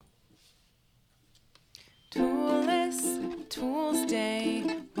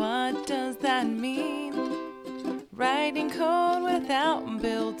mean? Writing code without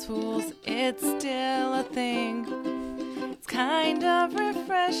build tools, it's still a thing. It's kind of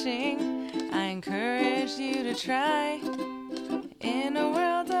refreshing. I encourage you to try. In a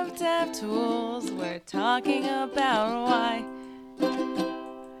world of dev tools, we're talking about why.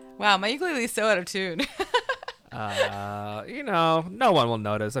 Wow, my ukulele is so out of tune. No one will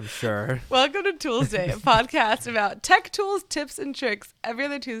notice, I'm sure. Welcome to Toolsday, a podcast about tech tools, tips, and tricks every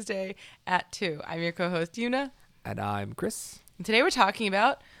other Tuesday at 2. I'm your co-host, Yuna. And I'm Chris. And today we're talking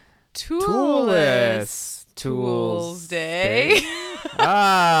about Toolless Toolsday. We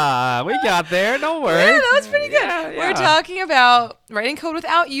got there. Don't worry. Yeah, that was pretty good. Yeah. We're talking about writing code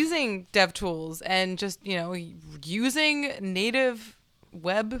without using dev tools and just, using native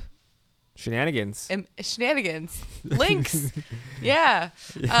web Shenanigans. Links. Yeah.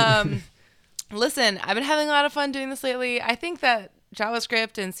 Listen, I've been having a lot of fun doing this lately. I think that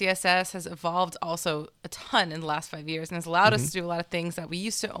JavaScript and CSS has evolved also a ton in the last 5 years and has allowed us to do a lot of things that we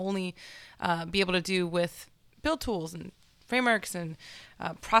used to only be able to do with build tools and frameworks and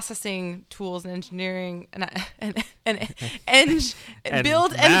processing tools and engineering and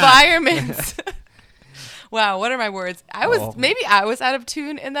build environments. Wow, what are my words? Maybe I was out of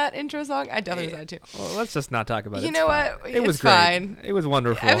tune in that intro song. I definitely was out of tune. Well, let's just not talk about it. You know what? It was fine. Great. It was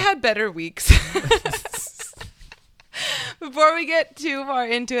wonderful. I've had better weeks. Before we get too far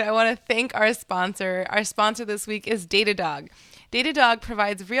into it, I want to thank our sponsor. Our sponsor this week is Datadog. Datadog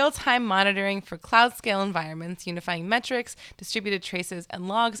provides real-time monitoring for cloud-scale environments, unifying metrics, distributed traces, and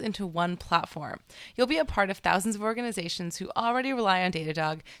logs into one platform. You'll be a part of thousands of organizations who already rely on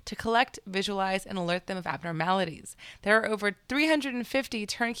Datadog to collect, visualize, and alert them of abnormalities. There are over 350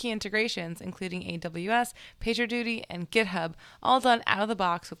 turnkey integrations, including AWS, PagerDuty, and GitHub, all done out of the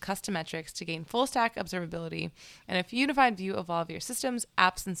box with custom metrics to gain full-stack observability and a unified view of all of your systems,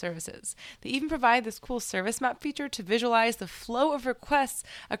 apps, and services. They even provide this cool service map feature to visualize the flow of requests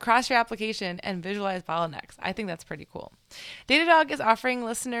across your application and visualize bottlenecks. I think that's pretty cool. Datadog is offering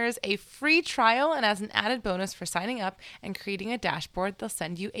listeners a free trial, and as an added bonus for signing up and creating a dashboard, they'll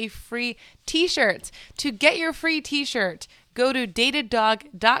send you a free t-shirt. To get your free t-shirt, go to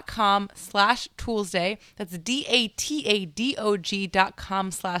datadog.com/Toolsday. That's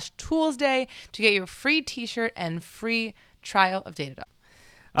datadog.com/Toolsday to get your free t-shirt and free trial of Datadog.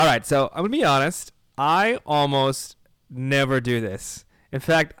 All right, so I'm going to be honest. I almost never do this. In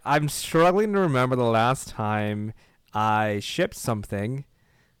fact, I'm struggling to remember the last time I shipped something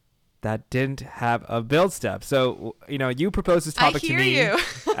that didn't have a build step. So, you proposed this topic to me, and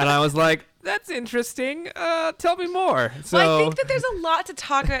I was like, that's interesting. Tell me more. So, well, I think that there's a lot to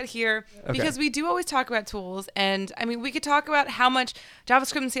talk about here Okay. because we do always talk about tools. And I mean, we could talk about how much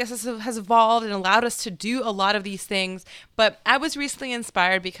JavaScript and CSS has evolved and allowed us to do a lot of these things. But I was recently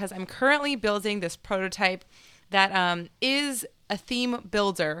inspired because I'm currently building this prototype that is a theme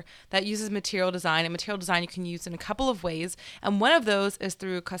builder that uses material design. And material design you can use in a couple of ways. And one of those is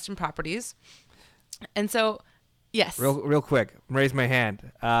through custom properties. And so, yes. Real quick, raise my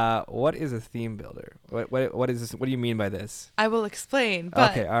hand. What is a theme builder? What is this? What do you mean by this? I will explain.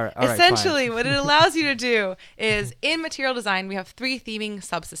 But okay, all right, essentially, fine. what it allows you to do is in material design, we have 3 theming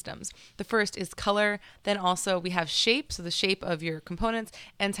subsystems. The first is color. Then also we have shape, so the shape of your components,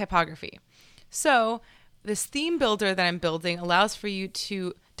 and typography. So this theme builder that I'm building allows for you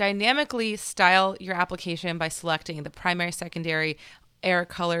to dynamically style your application by selecting the primary, secondary, air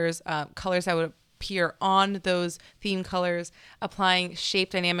colors, colors that would appear on those theme colors, applying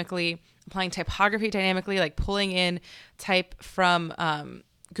shape dynamically, applying typography dynamically, like pulling in type from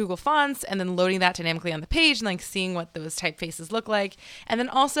Google Fonts and then loading that dynamically on the page and like seeing what those typefaces look like. And then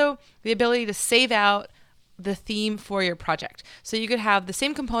also the ability to save out the theme for your project. So you could have the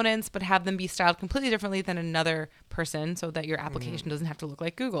same components, but have them be styled completely differently than another person so that your application doesn't have to look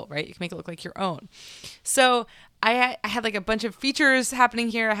like Google, right? You can make it look like your own. So I had like a bunch of features happening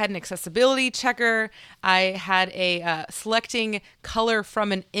here. I had an accessibility checker. I had a selecting color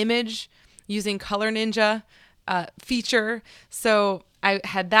from an image using Color Ninja feature. So I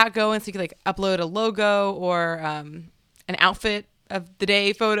had that going so you could like upload a logo or an outfit of the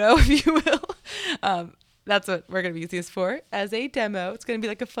day photo, if you will. That's what we're going to use these for as a demo. It's going to be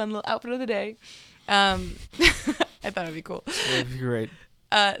like a fun little outfit of the day. I thought it'd be cool. That'd be great.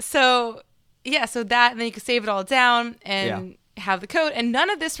 So that, and then you can save it all down and have the code. And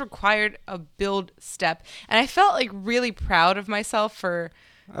none of this required a build step. And I felt like really proud of myself for...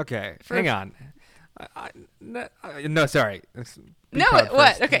 Okay, hang on. No, sorry. No,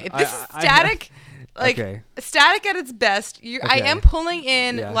 what? Okay, this is static. Like Okay. static at its best. I Okay. am pulling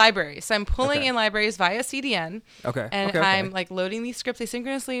in Yeah. libraries. So I'm pulling Okay. in libraries via CDN. Okay. And Okay. I'm like loading these scripts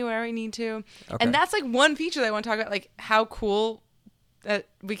asynchronously wherever I need to. Okay. And that's like one feature that I want to talk about, like how cool that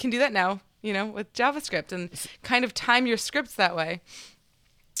we can do that now, with JavaScript and kind of time your scripts that way.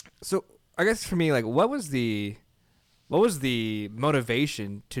 So I guess for me, like, what was the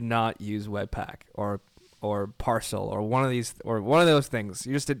motivation to not use Webpack or Parcel or one of those things?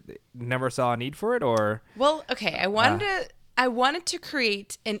 You just never saw a need for it, or? Well, okay, I wanted to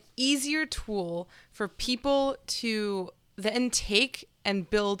create an easier tool for people to then take and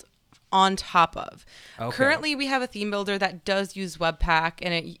build on top of. Okay. Currently, we have a theme builder that does use Webpack,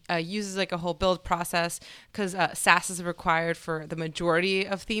 and it uses like a whole build process because SAS is required for the majority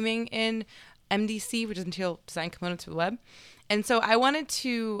of theming in MDC, which is Material Design Components for the Web. And so I wanted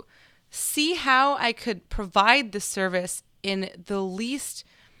to see how I could provide the service in the least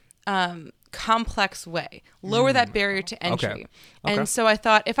complex way, lower that barrier to entry. Okay. And so I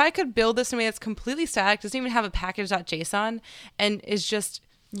thought if I could build this in a way that's completely static, doesn't even have a package.json, and is just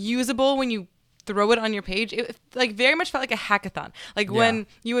usable when you throw it on your page, it like very much felt like a hackathon, like when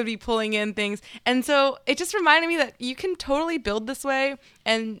you would be pulling in things. And so it just reminded me that you can totally build this way,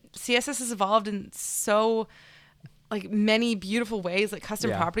 and CSS has evolved in so like many beautiful ways. Like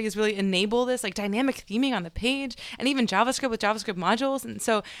custom properties really enable this, like dynamic theming on the page, and even JavaScript with JavaScript modules. And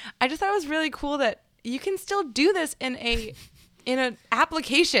so I just thought it was really cool that you can still do this in an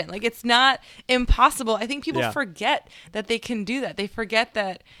application. Like it's not impossible. I think people forget that they can do that. They forget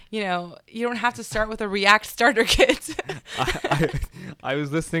that, you don't have to start with a React starter kit. I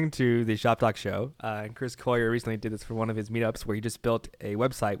was listening to the Shop Talk show, and Chris Collier recently did this for one of his meetups where he just built a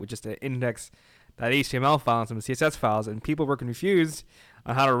website with just an index.html file and some CSS files, and people were confused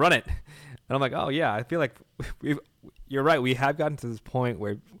on how to run it. And I'm like, oh yeah, I feel like you're right. We have gotten to this point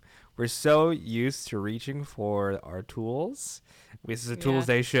where we're so used to reaching for our tools. This is a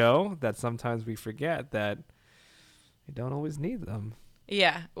Toolsday show that sometimes we forget that we don't always need them.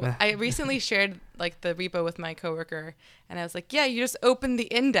 Yeah. I recently shared like the repo with my coworker, and I was like, yeah, you just open the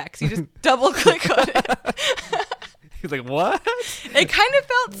index. You just double click on it. He's like, what? It kind of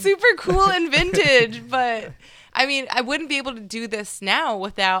felt super cool and vintage, but I mean, I wouldn't be able to do this now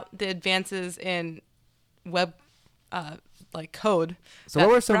without the advances in web like code. So what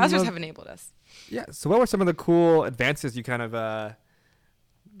were some browsers have enabled us? Yeah. So what were some of the cool advances you kind of like,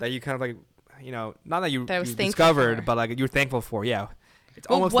 not that you discovered, but like you were thankful for? Yeah. It's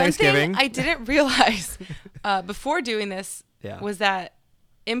almost Thanksgiving. One thing I didn't realize before doing this was that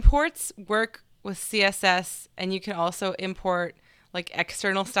imports work with CSS, and you can also import like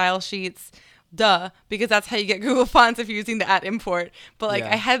external style sheets. Because that's how you get Google Fonts if you're using the @import. But like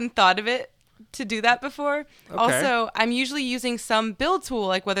I hadn't thought of it to do that before. Okay. Also, I'm usually using some build tool,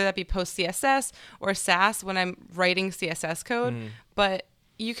 like whether that be Post CSS or SAS when I'm writing CSS code. But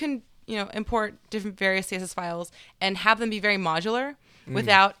you can, import different various CSS files and have them be very modular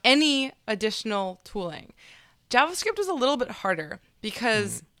without any additional tooling. JavaScript was a little bit harder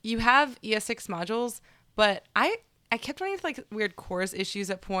because you have ES6 modules, but I kept running into like weird CORS issues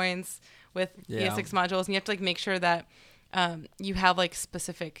at points with ES6 modules, and you have to like make sure that you have like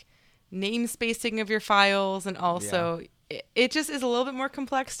specific namespacing of your files, and also it just is a little bit more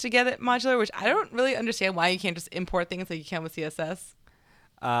complex to get it modular, which I don't really understand why you can't just import things like you can with CSS.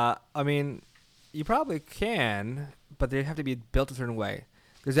 I mean, you probably can, but they have to be built a certain way.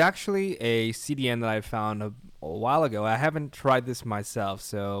 There's actually a CDN that I found a while ago. I haven't tried this myself,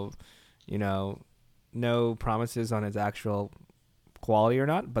 so no promises on its actual quality or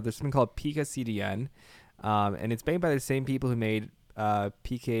not, but there's something called Pika CDN, and it's made by the same people who made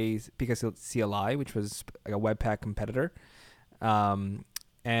Pika CLI, which was like a Webpack competitor, and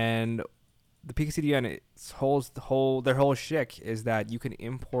the Pika CDN, their whole shtick is that you can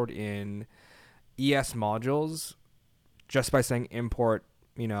import in ES modules just by saying import,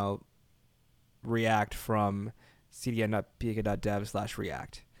 React from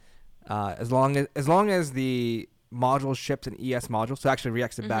cdn.pika.dev/react. As long as the module ships an ES module, so actually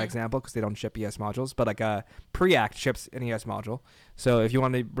React's a bad example because they don't ship ES modules, but like a Preact ships an ES module. So if you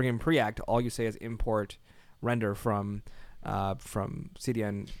want to bring in Preact, all you say is import render from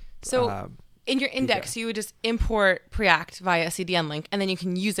CDN. So in your index, you would just import Preact via a CDN link, and then you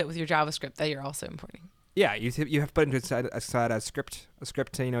can use it with your JavaScript that you're also importing. Yeah, you have to put it inside a script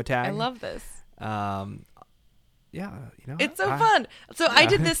tag. I love this. It's so fun. So I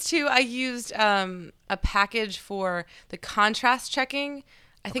did this too. I used a package for the contrast checking.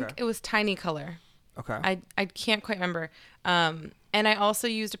 I think it was Tiny Color. Okay. I can't quite remember. And I also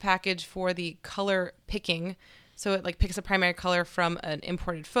used a package for the color picking. So it like picks a primary color from an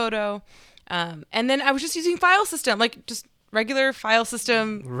imported photo. And then I was just using file system, like just regular file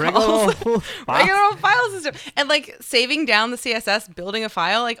system Regular calls. old Regular old file system, and like saving down the CSS, building a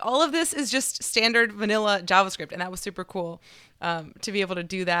file, like all of this is just standard vanilla JavaScript, and that was super cool to be able to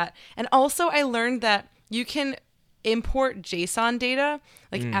do that. And also I learned that you can import JSON data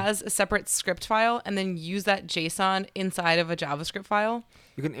like as a separate script file and then use that JSON inside of a JavaScript file.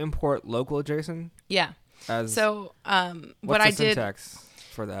 You can import local JSON. Yeah. So what what's I the did syntax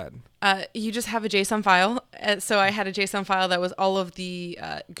for that? You just have a JSON file. So I had a JSON file that was all of the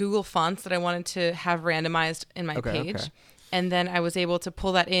Google fonts that I wanted to have randomized in my page. Okay. And then I was able to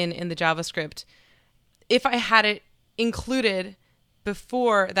pull that in the JavaScript. If I had it included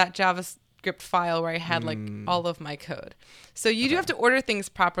before that JavaScript file where I had like all of my code. So you do have to order things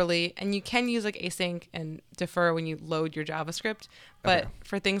properly, and you can use like async and defer when you load your JavaScript. But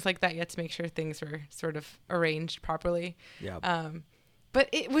for things like that, you have to make sure things were sort of arranged properly. Yeah. But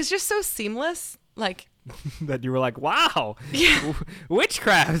it was just so seamless. Like that you were like, wow, yeah.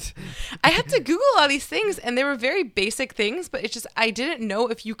 witchcraft. I had to Google all these things, and they were very basic things, but it's just I didn't know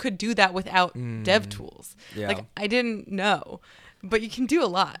if you could do that without dev tools. Yeah. Like I didn't know, but you can do a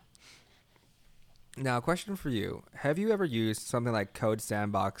lot. Now, a question for you. Have you ever used something like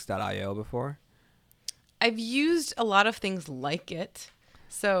codesandbox.io before? I've used a lot of things like it.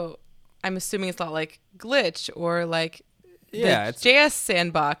 So I'm assuming it's not like Glitch or like it's JS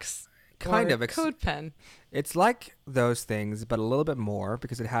Sandbox kind or of CodePen. It's like those things, but a little bit more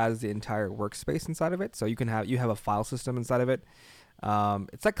because it has the entire workspace inside of it. So you have a file system inside of it.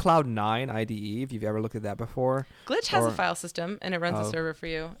 It's like Cloud9 IDE, if you've ever looked at that before. Glitch has a file system, and it runs a server for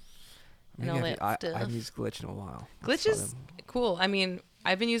you. I haven't used Glitch in a while. Glitch is cool. I mean,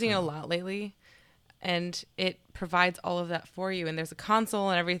 I've been using it a lot lately, and it provides all of that for you. And there's a console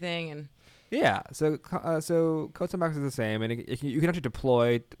and everything. And yeah, so CodeSandbox is the same, and you can actually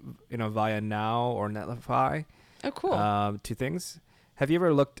deploy, via Now or Netlify. Oh, cool. To things. Have you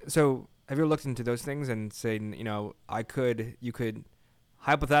ever looked into those things and saying, you could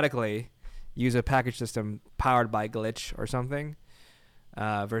hypothetically use a package system powered by Glitch or something,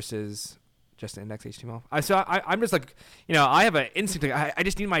 versus just index HTML. I'm just like, I have an instinct. Like, I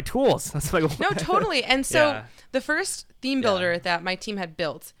just need my tools. That's like no, totally. And so the first theme builder that my team had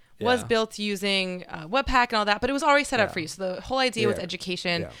built was built using Webpack and all that, but it was already set up for you. So the whole idea was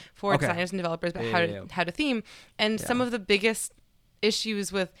education for designers and developers about how to theme. And some of the biggest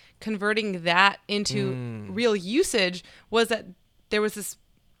issues with converting that into real usage was that there was this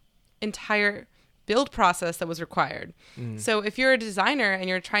entire build process that was required. So if you're a designer and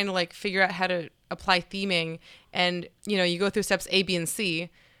you're trying to like figure out how to apply theming, and you go through steps A, B, and C,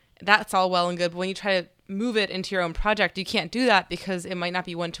 that's all well and good. But when you try to move it into your own project, you can't do that because it might not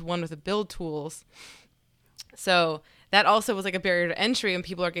be one-to-one with the build tools. So that also was like a barrier to entry when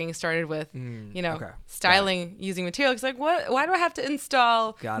people are getting started with, styling using material. It's like, why do I have to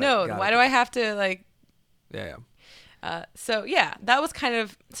install Node? Why do I have to like... So that was kind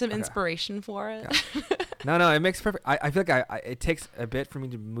of some inspiration for it. No, it makes perfect. I feel like it takes a bit for me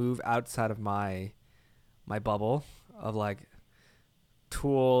to move outside of my bubble of like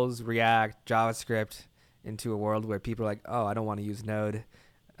tools, React, JavaScript into a world where people are like, oh, I don't want to use Node,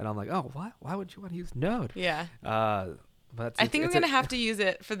 and I'm like, oh, what? Why would you want to use Node? Yeah. But I think I'm gonna have to use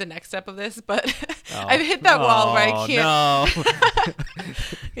it for the next step of this, but I've hit that wall where I can't. No.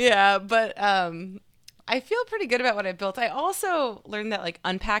 Yeah, but I feel pretty good about what I built. I also learned that like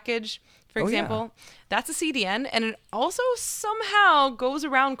Unpackage, for example, that's a CDN, and it also somehow goes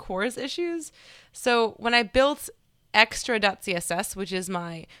around CORS issues. So when I built extra.css, which is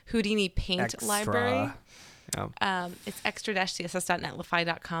my Houdini paint library, it's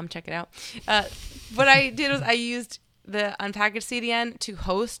extra-css.netlify.com. Check it out. What I did was I used the Unpackaged CDN to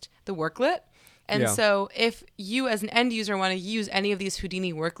host the worklet. And so if you as an end user want to use any of these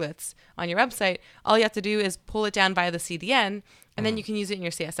Houdini worklets on your website, all you have to do is pull it down via the CDN, and then you can use it in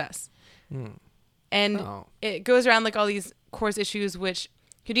your CSS. And it goes around like all these CORS issues, which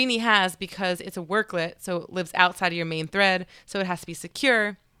Houdini has because it's a worklet, so it lives outside of your main thread, so it has to be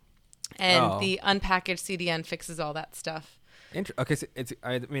secure. And the Unpackaged CDN fixes all that stuff. Okay, so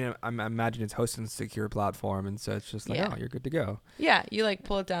I imagine it's hosted in a secure platform, and so it's just like, you're good to go. Yeah, you like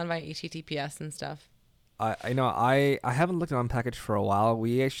pull it down by HTTPS and stuff. I haven't looked at Unpackaged for a while.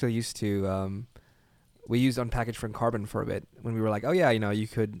 We actually used to we used Unpackaged from Carbon for a bit when we were like, you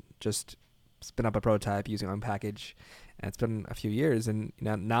could just spin up a prototype using Unpackaged, and it's been a few years, and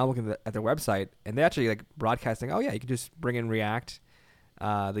now looking at their website, and they actually like broadcasting, you can just bring in React.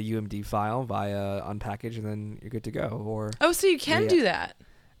 The UMD file via Unpackage, and then you're good to go. Or so you can do that.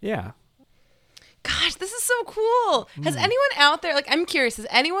 Yeah. Gosh, this is so cool. Has anyone out there, like, I'm curious, has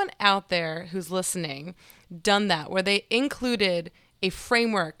anyone out there who's listening done that where they included a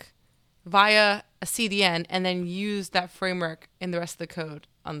framework via a CDN and then used that framework in the rest of the code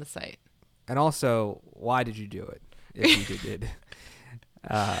on the site? And also, why did you do it if you did?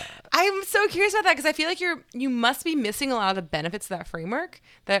 I'm so curious about that because I feel like you must be missing a lot of the benefits of that framework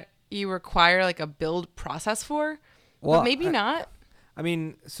that you require like a build process for, but maybe not. I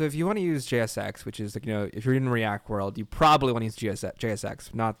mean, so if you want to use JSX, which is like, if you're in React world, you probably want to use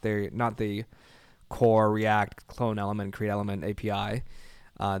JSX, not the core React clone element, create element API.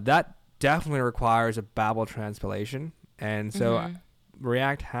 That definitely requires a Babel transpilation, and so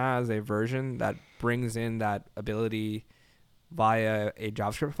React has a version that brings in that ability via a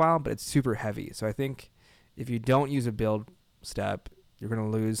JavaScript file, but it's super heavy. So I think if you don't use a build step, you're going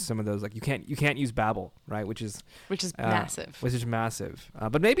to lose some of those. Like you can't use Babel, right? Which is massive. Which is massive.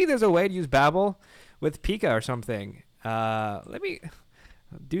 But maybe there's a way to use Babel with Pika or something. Let me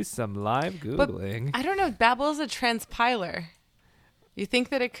do some live Googling. But I don't know. Babel is a transpiler. You think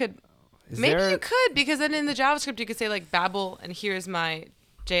that it could? Maybe you could, because then in the JavaScript you could say like Babel, and here's my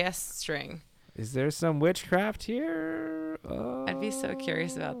JS string. Is there some witchcraft here? Oh. I'd be so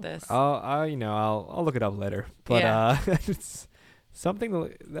curious about this. I'll look it up later. But it's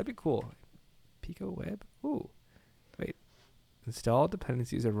something that'd be cool. Pico Web. Ooh, wait. Install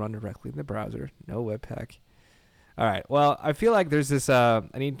dependencies that run directly in the browser. No Webpack. All right. Well, I feel like there's this. I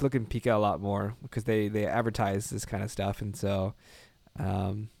need to look in Pika a lot more because they advertise this kind of stuff, and so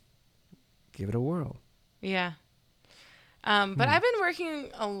give it a whirl. Yeah. But I've been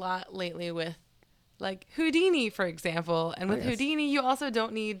working a lot lately with like Houdini, for example. And with Houdini, you also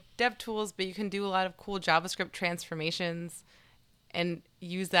don't need dev tools, but you can do a lot of cool JavaScript transformations and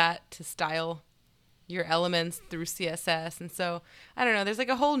use that to style your elements through CSS. And so, I don't know, there's like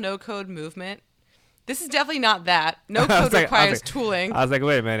a whole no-code movement. This is definitely not that. No code requires tooling. I was like,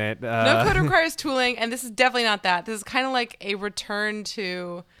 wait a minute. No code requires tooling, and this is definitely not that. This is kind of like a return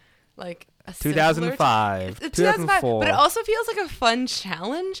to like 2005, 2004. But it also feels like a fun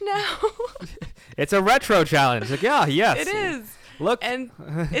challenge now. It's a retro challenge. Like, yes. It is. Look. And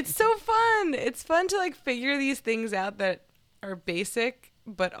it's so fun. It's fun to like figure these things out that are basic,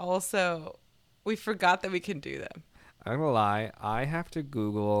 but also we forgot that we can do them. I'm gonna lie. I have to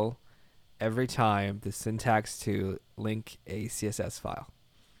Google every time the syntax to link a CSS file.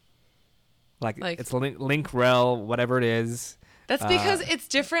 Like it's link rel, whatever it is. That's because it's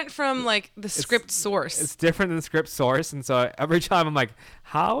different from like the script source. It's different than the script source, and so every time I'm like,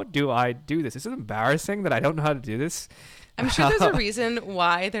 how do I do this? Is it embarrassing that I don't know how to do this? I'm sure there's a reason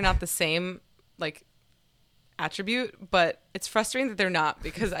why they're not the same like attribute, but it's frustrating that they're not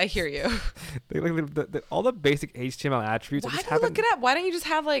because I hear you. All the basic HTML attributes. Why do you look it up? Why don't you just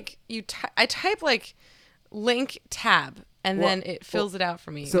have like I type like link tab and then it fills it out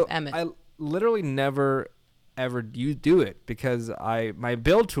for me with Emmet. I literally never ever do it because my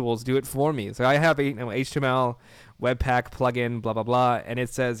build tools do it for me. So I have a HTML Webpack plugin, blah blah blah, and it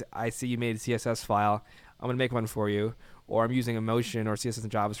says, "I see you made a CSS file. I'm gonna make one for you." Or I'm using Emotion or CSS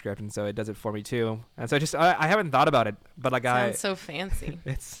and JavaScript, and so it does it for me too. And so I haven't thought about it, but like sounds so fancy.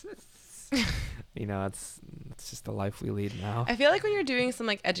 It's it's just the life we lead now. I feel like when you're doing some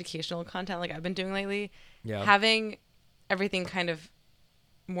like educational content, like I've been doing lately, having everything kind of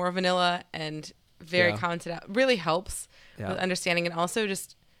more vanilla and very commented out really helps with understanding, and also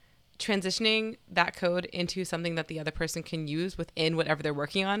just transitioning that code into something that the other person can use within whatever they're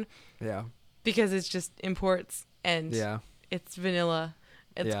working on. Yeah. Because it's just imports and it's vanilla.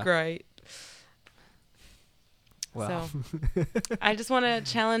 It's great. Wow. So I just want to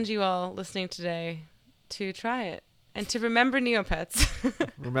challenge you all listening today to try it and to remember Neopets.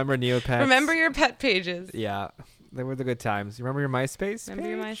 Remember Neopets. Remember your pet pages. Yeah. They were the good times. You remember your MySpace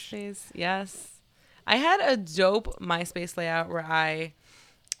Remember page? your MySpace. Yes. I had a dope MySpace layout where I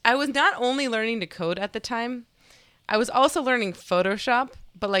was not only learning to code at the time, I was also learning Photoshop,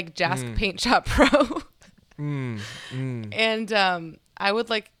 but like Jasp Paint Shop Pro. And I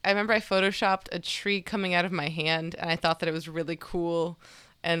remember I Photoshopped a tree coming out of my hand, and I thought that it was really cool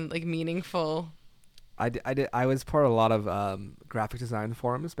and like meaningful. I was part of a lot of graphic design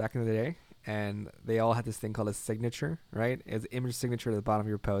forums back in the day, and they all had this thing called a signature, right? It's image signature at the bottom of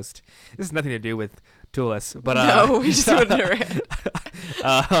your post. This has nothing to do with Toolless, but no, we just wouldn't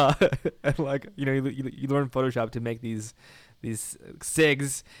have and like you learn Photoshop to make these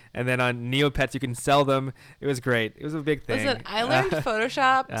SIGs, and then on Neopets you can sell them. It was great. It was a big thing. Listen, I learned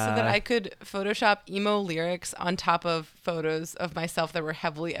Photoshop so that I could Photoshop emo lyrics on top of photos of myself that were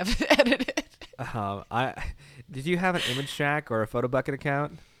heavily edited. Did you have an Image Shack or a Photobucket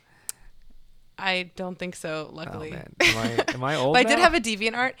account? I don't think so, Oh luckily. man, am I old? But I did now? have a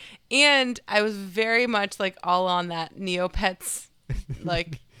DeviantArt, and I was very much like all on that Neopets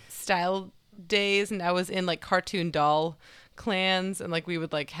like style days, and I was in like cartoon doll clans, and like we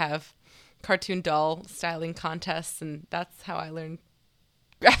would like have cartoon doll styling contests, and that's how I learned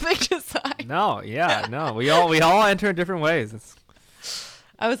graphic design. No, yeah, no. We all enter in different ways.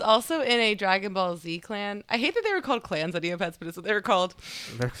 I was also in a Dragon Ball Z clan. I hate that they were called clans at Neopets, but it's what they were called.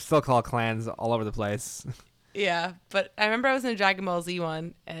 They're still called clans all over the place. Yeah, but I remember I was in a Dragon Ball Z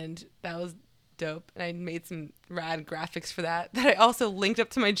one, and that was dope. And I made some rad graphics for that I also linked up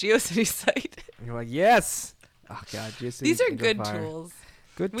to my GeoCities site. And you're like, yes. Oh god, GeoCities, These are Angel good Fire. tools.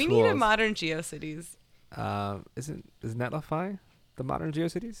 Good We tools. need a modern GeoCities. Is Netlify the modern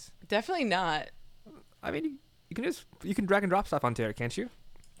GeoCities? Definitely not. I mean, you can drag and drop stuff onto it, can't you?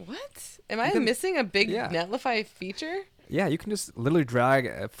 What? Am I can- missing a big yeah. Netlify feature? Yeah, you can just literally drag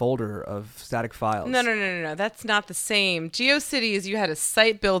a folder of static files. No. That's not the same. GeoCities, you had a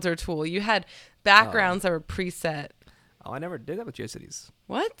site builder tool. You had backgrounds that were preset. Oh, I never did that with GeoCities.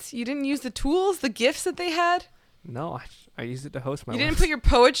 What? You didn't use the tools, the GIFs that they had? No, I used it to host my. You didn't put your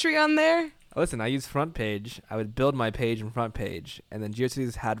poetry on there? Listen, I used front page. I would build my page in front page, and then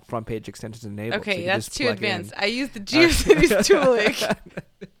GeoCities had front page extensions enabled. so Okay, you could that's just too plug advanced. in. I used the GeoCities tooling.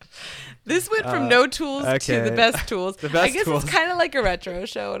 This went from no tools to okay. the best tools. The best I guess tools. it's kind of like a retro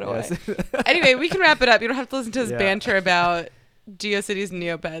show in a way. Yes. Anyway, we can wrap it up. You don't have to listen to this Yeah. banter about GeoCities and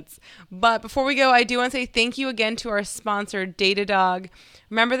Neopets. But before we go, I do want to say thank you again to our sponsor, Datadog.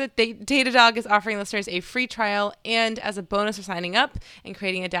 Remember that Datadog is offering listeners a free trial, and as a bonus for signing up and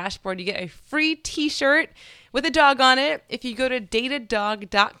creating a dashboard, you get a free t-shirt with a dog on it if you go to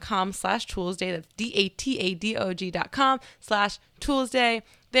datadog.com/toolsday. That's datadog.com/toolsday.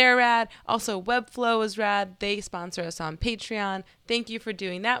 They're rad. Also, Webflow is rad. They sponsor us on Patreon. Thank you for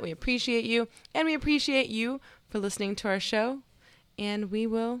doing that. We appreciate you. And we appreciate you for listening to our show. And we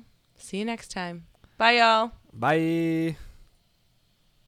will see you next time. Bye, y'all. Bye.